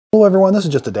Hello everyone, this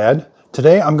is Just a Dad.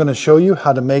 Today I'm going to show you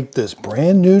how to make this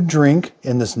brand new drink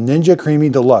in this Ninja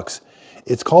CREAMi Deluxe.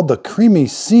 It's called the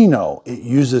Creamiccino. It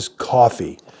uses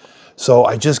coffee. So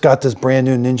I just got this brand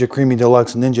new Ninja CREAMi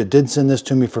Deluxe. Ninja did send this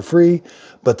to me for free,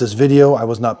 but this video I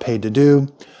was not paid to do.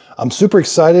 I'm super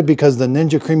excited because the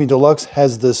Ninja CREAMi Deluxe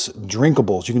has this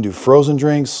drinkables. You can do frozen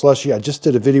drinks, slushy. I just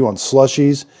did a video on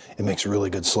slushies. It makes really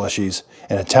good slushies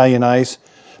and Italian ice,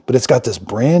 but it's got this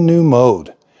brand new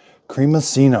mode.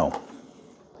 Creamiccino.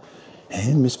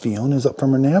 And Miss Fiona's up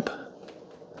from her nap.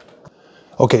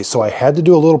 Okay, so I had to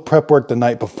do a little prep work the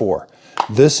night before.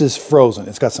 This is frozen.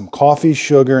 It's got some coffee,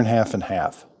 sugar, and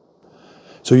half.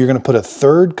 So you're gonna put a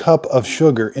 1/3 cup of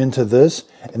sugar into this,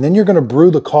 and then you're gonna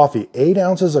brew the coffee, 8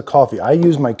 ounces of coffee. I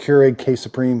use my Keurig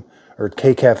K-Supreme or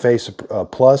K-Cafe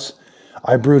Plus.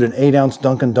 I brewed an 8-ounce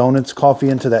Dunkin' Donuts coffee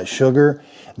into that sugar.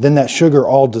 Then that sugar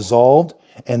all dissolved,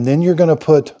 and then you're gonna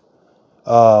put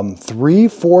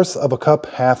 3/4 of a cup,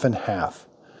 half and half.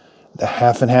 The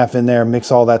half and half in there,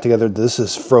 mix all that together. This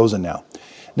is frozen now.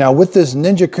 Now with this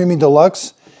Ninja CREAMi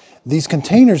Deluxe, these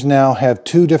containers now have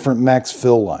 2 different max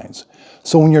fill lines.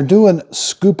 So when you're doing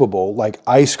scoopable, like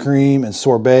ice cream and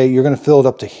sorbet, you're gonna fill it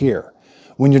up to here.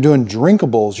 When you're doing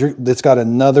drinkables, it's got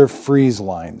another freeze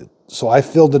line. So I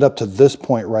filled it up to this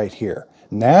point right here.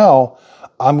 Now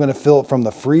I'm gonna fill it from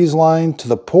the freeze line to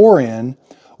the pour in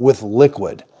with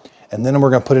liquid. And then we're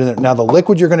gonna put it in there. Now the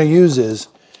liquid you're gonna use is,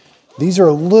 these are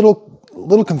a little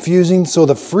confusing. So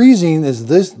the freezing is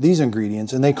these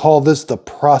ingredients, and they call this the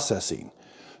processing.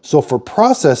 So for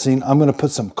processing, I'm gonna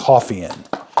put some coffee in.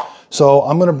 So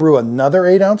I'm gonna brew another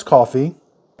 8-ounce coffee.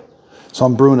 So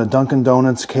I'm brewing a Dunkin'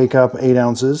 Donuts K-Cup, 8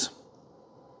 ounces.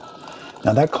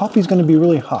 Now that coffee is gonna be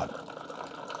really hot.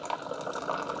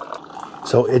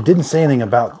 So it didn't say anything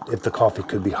about if the coffee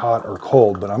could be hot or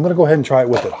cold, but I'm gonna go ahead and try it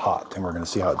with it hot, and we're gonna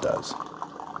see how it does.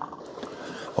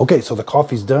 Okay, so the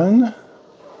coffee's done.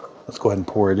 Let's go ahead and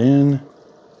pour it in.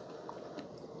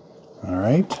 All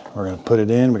right, we're gonna put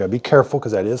it in. We gotta be careful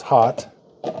because that is hot.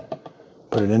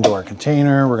 Put it into our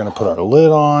container. We're gonna put our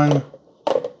lid on.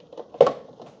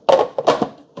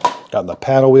 Got the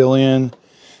paddle wheel in.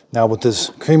 Now with this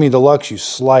CREAMi Deluxe, you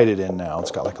slide it in now.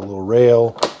 It's got like a little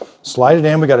rail. Slide it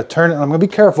in, we gotta turn it, and I'm gonna be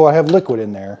careful, I have liquid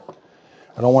in there.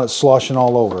 I don't want it sloshing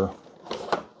all over.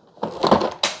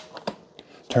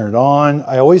 Turn it on.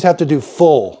 I always have to do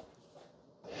full.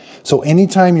 So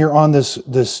anytime you're on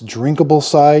this drinkable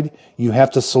side, you have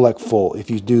to select full.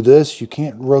 If you do this, you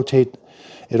can't rotate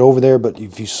it over there, but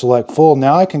if you select full,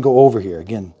 now I can go over here.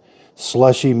 Again,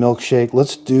 slushy, milkshake.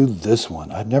 Let's do this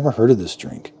one. I've never heard of this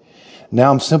drink.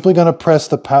 Now I'm simply gonna press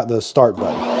the start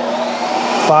button.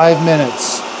 5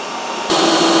 minutes.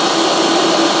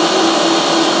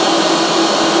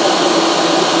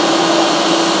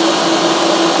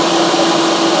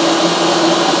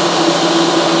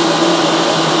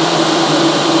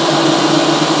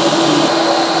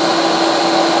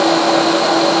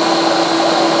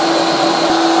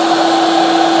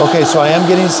 Okay, so I am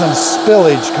getting some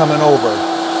spillage coming over.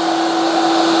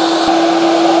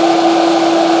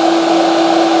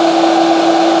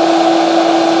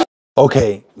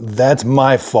 Okay, that's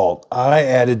my fault. I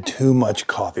added too much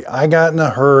coffee. I got in a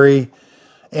hurry,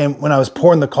 and when I was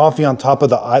pouring the coffee on top of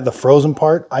the frozen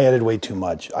part, I added way too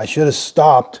much. I should have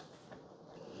stopped.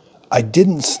 I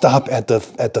didn't stop at the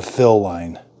fill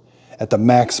line, at the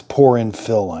max pour-in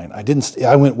fill line.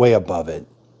 I went way above it.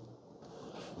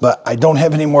 But I don't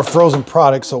have any more frozen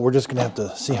products, so we're just gonna have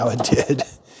to see how it did.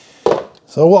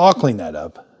 So I'll clean that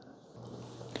up.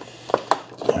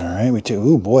 All right,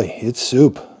 ooh boy, it's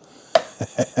soup.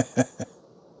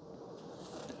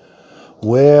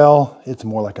 Well, it's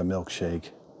more like a milkshake.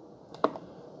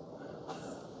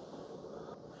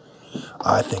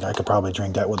 I think I could probably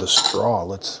drink that with a straw.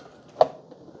 Let's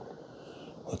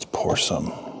pour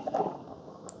some.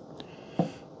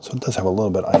 So it does have a little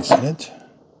bit of ice in it.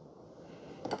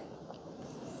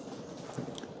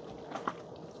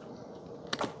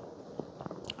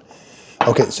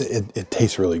 Okay, so it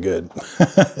tastes really good.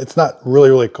 It's not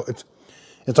really cold.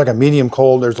 It's like a medium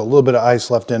cold. There's a little bit of ice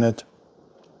left in it,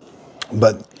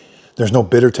 but there's no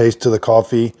bitter taste to the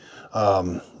coffee.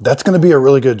 That's gonna be a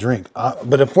really good drink.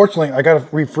 But unfortunately, I gotta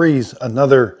refreeze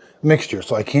another mixture,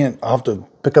 so I'll have to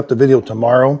pick up the video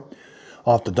tomorrow.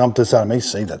 I'll have to dump this out. I may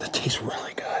say that. That tastes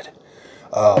really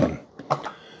good.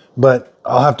 But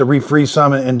I'll have to refreeze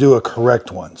some and do a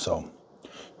correct one. So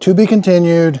to be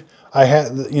continued.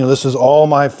 This is all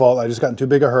my fault. I just got in too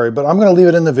big a hurry, but I'm gonna leave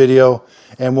it in the video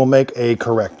and we'll make a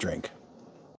correct drink.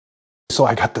 So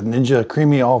I got the Ninja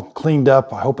CREAMi all cleaned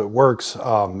up. I hope it works.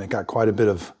 It got quite a bit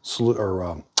of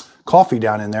coffee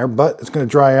down in there, but it's gonna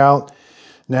dry out.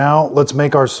 Now let's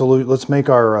make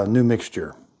our new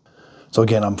mixture. So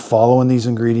again, I'm following these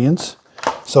ingredients.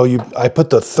 So I put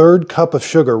the 1/3 cup of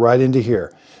sugar right into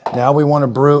here. Now we want to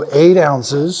brew 8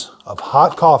 ounces of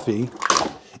hot coffee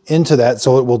into that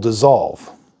so it will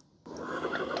dissolve.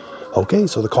 Okay,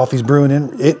 so the coffee's brewing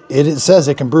in. It says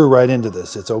it can brew right into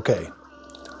this. It's okay.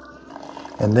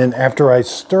 And then after I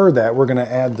stir that, we're going to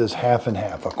add this 1/2 and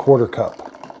 1/2, 1/4 cup.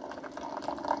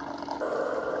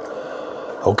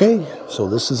 Okay, so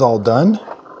this is all done.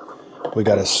 We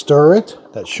got to stir it.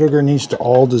 That sugar needs to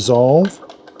all dissolve.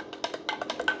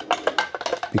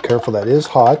 Be careful, that is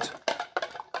hot.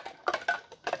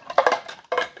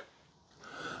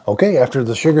 Okay, after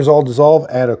the sugar's all dissolved,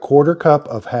 add 1/4 cup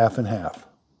of 1/2 and 1/2.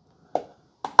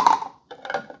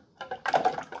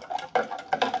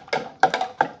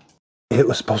 It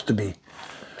was supposed to be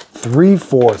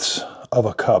 3/4 of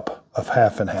a cup of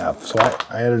 1/2 and 1/2. So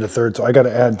I added 1/3, so I got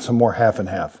to add some more 1/2 and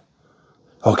 1/2.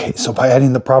 Okay, so by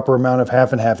adding the proper amount of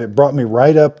 1/2 and 1/2, it brought me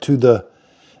right up to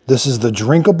this is the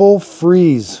drinkable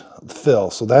freeze fill.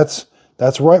 So that's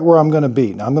right where I'm going to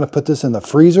be. Now I'm going to put this in the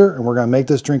freezer and we're going to make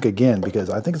this drink again because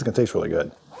I think it's going to taste really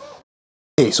good.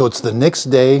 Okay, so it's the next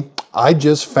day. I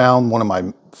just found one of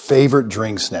my favorite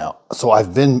drinks now. So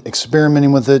I've been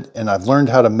experimenting with it and I've learned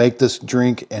how to make this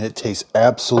drink and it tastes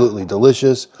absolutely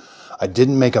delicious. I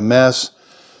didn't make a mess.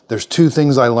 There's 2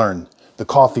 things I learned. The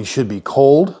coffee should be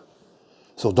cold.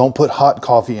 So don't put hot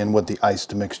coffee in with the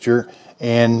iced mixture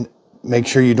and make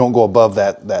sure you don't go above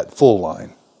that full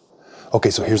line. Okay,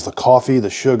 so here's the coffee, the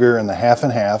sugar, and the 1/2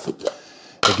 and 1/2.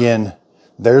 Again,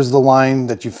 there's the line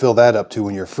that you fill that up to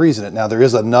when you're freezing it. Now there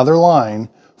is another line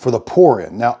for the pour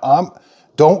in. Now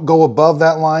don't go above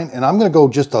that line, and I'm gonna go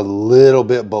just a little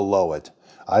bit below it.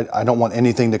 I don't want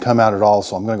anything to come out at all,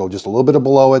 so I'm gonna go just a little bit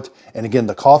below it. And again,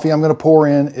 the coffee I'm gonna pour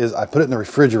in is, I put it in the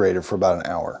refrigerator for about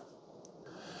an hour.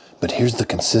 But here's the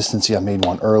consistency. I made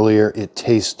one earlier. It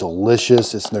tastes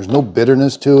delicious. There's no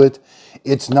bitterness to it.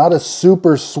 It's not a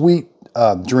super sweet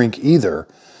drink either,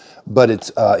 but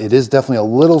it is definitely a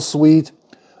little sweet.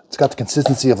 It's got the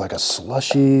consistency of like a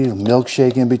slushy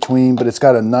milkshake in between, but it's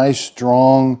got a nice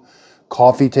strong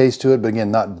coffee taste to it. But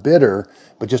again, not bitter,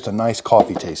 but just a nice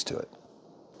coffee taste to it.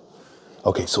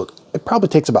 Okay, so it probably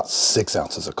takes about 6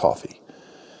 ounces of coffee.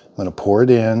 I'm gonna pour it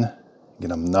in.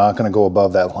 Again, I'm not gonna go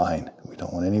above that line. We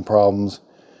don't want any problems.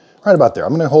 Right about there.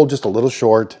 I'm gonna hold just a little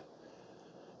short,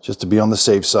 just to be on the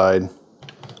safe side.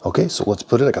 Okay, so let's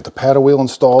put it, I got the paddle wheel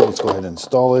installed. Let's go ahead and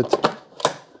install it.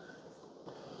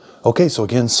 Okay, so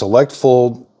again, select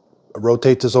fold,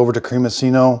 rotate this over to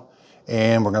Creamiccino,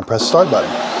 and we're gonna press the start button.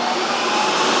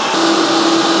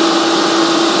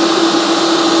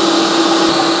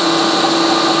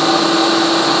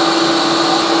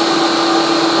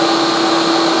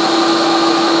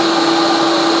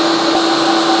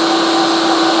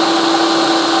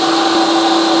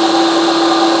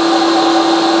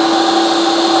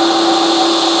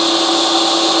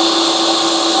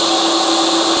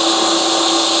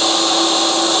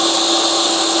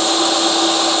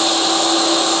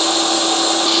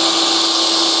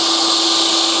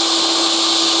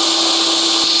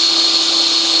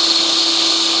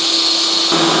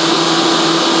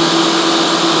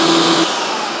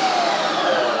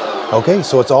 Okay,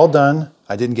 so it's all done.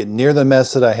 I didn't get near the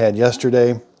mess that I had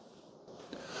yesterday.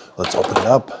 Let's open it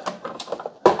up.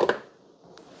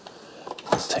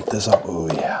 Let's take this up. Oh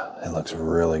yeah, it looks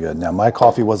really good. Now my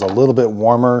coffee was a little bit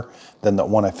warmer than the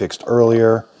one I fixed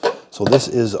earlier. So this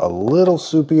is a little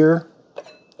soupier.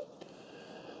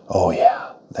 Oh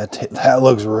yeah, that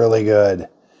looks really good.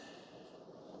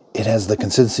 It has the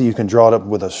consistency, you can draw it up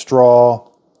with a straw.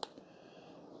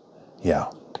 Yeah,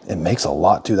 it makes a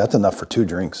lot too. That's enough for 2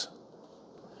 drinks.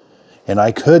 And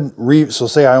I could, so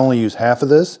say I only use half of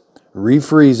this,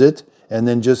 refreeze it, and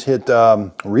then just hit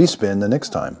respin the next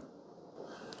time.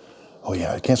 Oh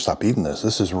yeah, I can't stop eating this.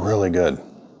 This is really good.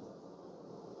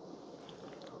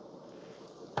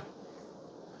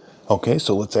 Okay,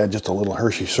 so let's add just a little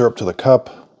Hershey syrup to the cup.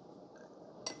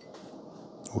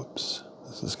 Whoops,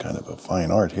 this is kind of a fine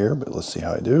art here, but let's see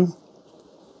how I do.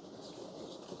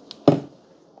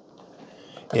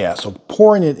 Yeah, so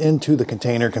pouring it into the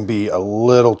container can be a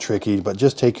little tricky, but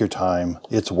just take your time.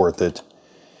 It's worth it.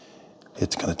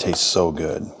 It's gonna taste so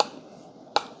good.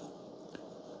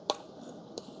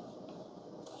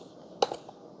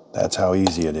 That's how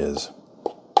easy it is.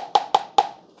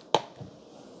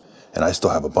 And I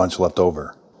still have a bunch left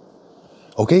over.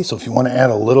 Okay, so if you want to add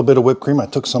a little bit of whipped cream, I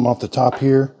took some off the top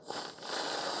here.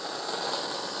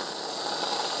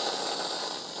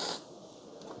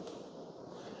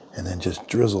 And then just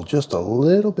drizzle just a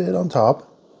little bit on top.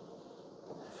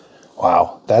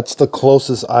 Wow, that's the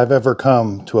closest I've ever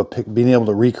come to being able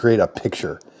to recreate a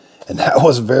picture. And that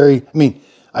was very, I mean,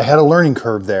 I had a learning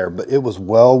curve there, but it was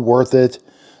well worth it.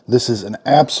 This is an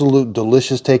absolute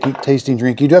delicious tasting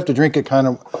drink. You do have to drink it kind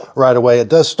of right away. It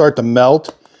does start to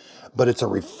melt, but it's a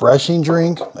refreshing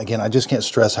drink. Again, I just can't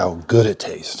stress how good it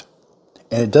tastes.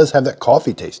 And it does have that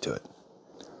coffee taste to it.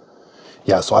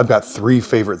 Yeah, so I've got 3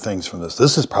 favorite things from this.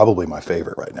 This is probably my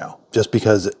favorite right now, just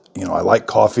because, you know, I like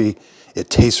coffee. It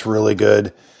tastes really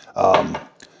good.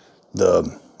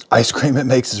 The ice cream it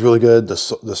makes is really good. The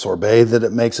sorbet that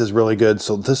it makes is really good.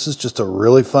 So this is just a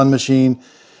really fun machine,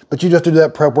 but you do have to do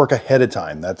that prep work ahead of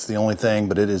time. That's the only thing,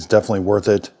 but it is definitely worth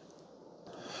it.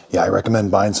 Yeah, I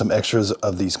recommend buying some extras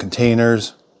of these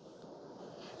containers.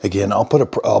 Again, I'll put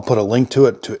a link to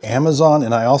it to Amazon,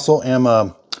 and I also am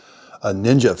a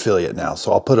Ninja affiliate now.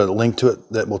 So I'll put a link to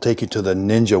it that will take you to the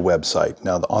Ninja website.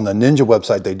 Now on the Ninja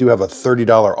website, they do have a $30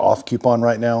 off coupon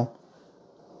right now.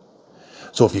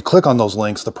 So if you click on those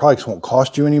links, the products won't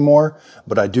cost you anymore,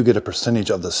 but I do get a percentage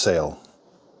of the sale.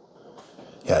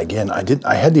 Yeah, again,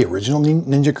 I had the original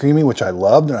Ninja CREAMi, which I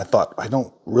loved, and I thought, I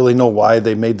don't really know why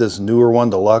they made this newer one,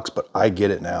 Deluxe, but I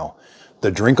get it now. The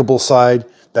drinkable side,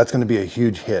 that's going to be a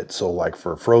huge hit. So like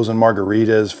for frozen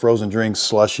margaritas, frozen drinks,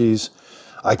 slushies,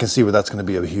 I can see where that's going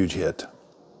to be a huge hit.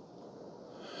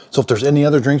 So if there's any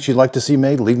other drinks you'd like to see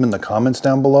made, leave them in the comments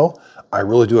down below. I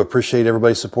really do appreciate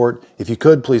everybody's support. If you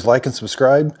could, please like and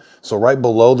subscribe. So right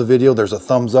below the video, there's a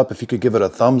thumbs up. If you could give it a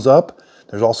thumbs up.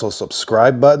 There's also a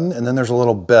subscribe button, and then there's a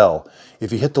little bell.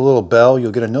 If you hit the little bell,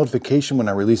 you'll get a notification when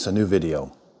I release a new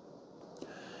video.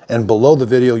 And below the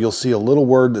video, you'll see a little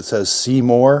word that says see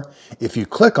more. If you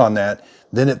click on that,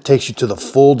 then it takes you to the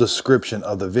full description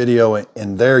of the video,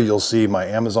 and there you'll see my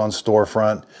Amazon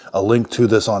storefront, a link to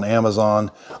this on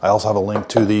Amazon. I also have a link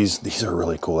to these. These are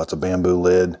really cool. That's a bamboo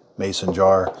lid, mason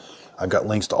jar. I've got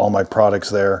links to all my products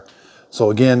there.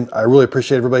 So again, I really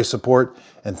appreciate everybody's support,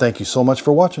 and thank you so much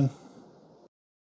for watching.